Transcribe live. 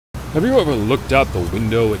Have you ever looked out the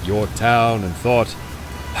window at your town and thought,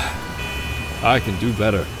 I can do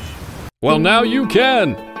better? Well, now you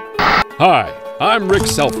can! Hi, I'm Rick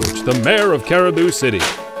Selfridge, the mayor of Caribou City.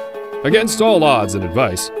 Against all odds and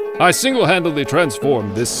advice, I single-handedly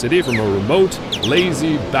transformed this city from a remote,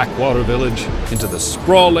 lazy backwater village into the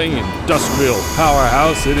sprawling, industrial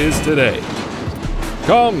powerhouse it is today.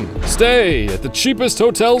 Come, stay at the cheapest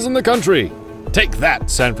hotels in the country. Take that,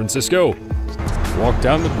 San Francisco. Walk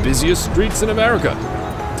down the busiest streets in America.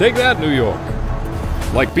 Take that, New York.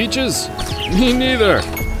 Like beaches? Me neither.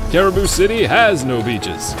 Caribou City has no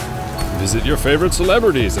beaches. Visit your favorite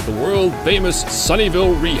celebrities at the world-famous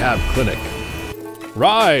Sunnyvale Rehab Clinic.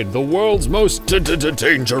 Ride the world's most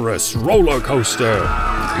dangerous roller coaster.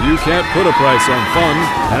 You can't put a price on fun,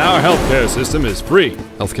 and our healthcare system is free.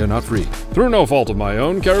 Healthcare not free. Through no fault of my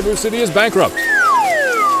own, Caribou City is bankrupt.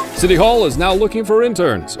 City Hall is now looking for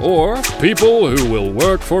interns, or people who will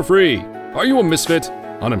work for free. Are you a misfit,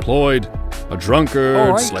 unemployed, a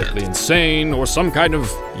drunkard, slightly insane, or some kind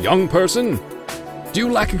of young person? Do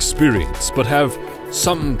you lack experience, but have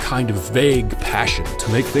some kind of vague passion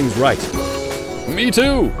to make things right? Me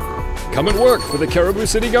too! Come and work for the Caribou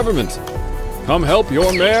City government. Come help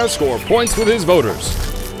your mayor score points with his voters.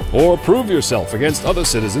 Or prove yourself against other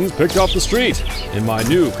citizens picked off the street in my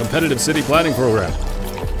new competitive city planning program.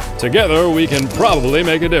 Together, we can probably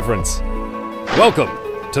make a difference. Welcome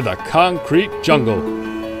to the concrete jungle.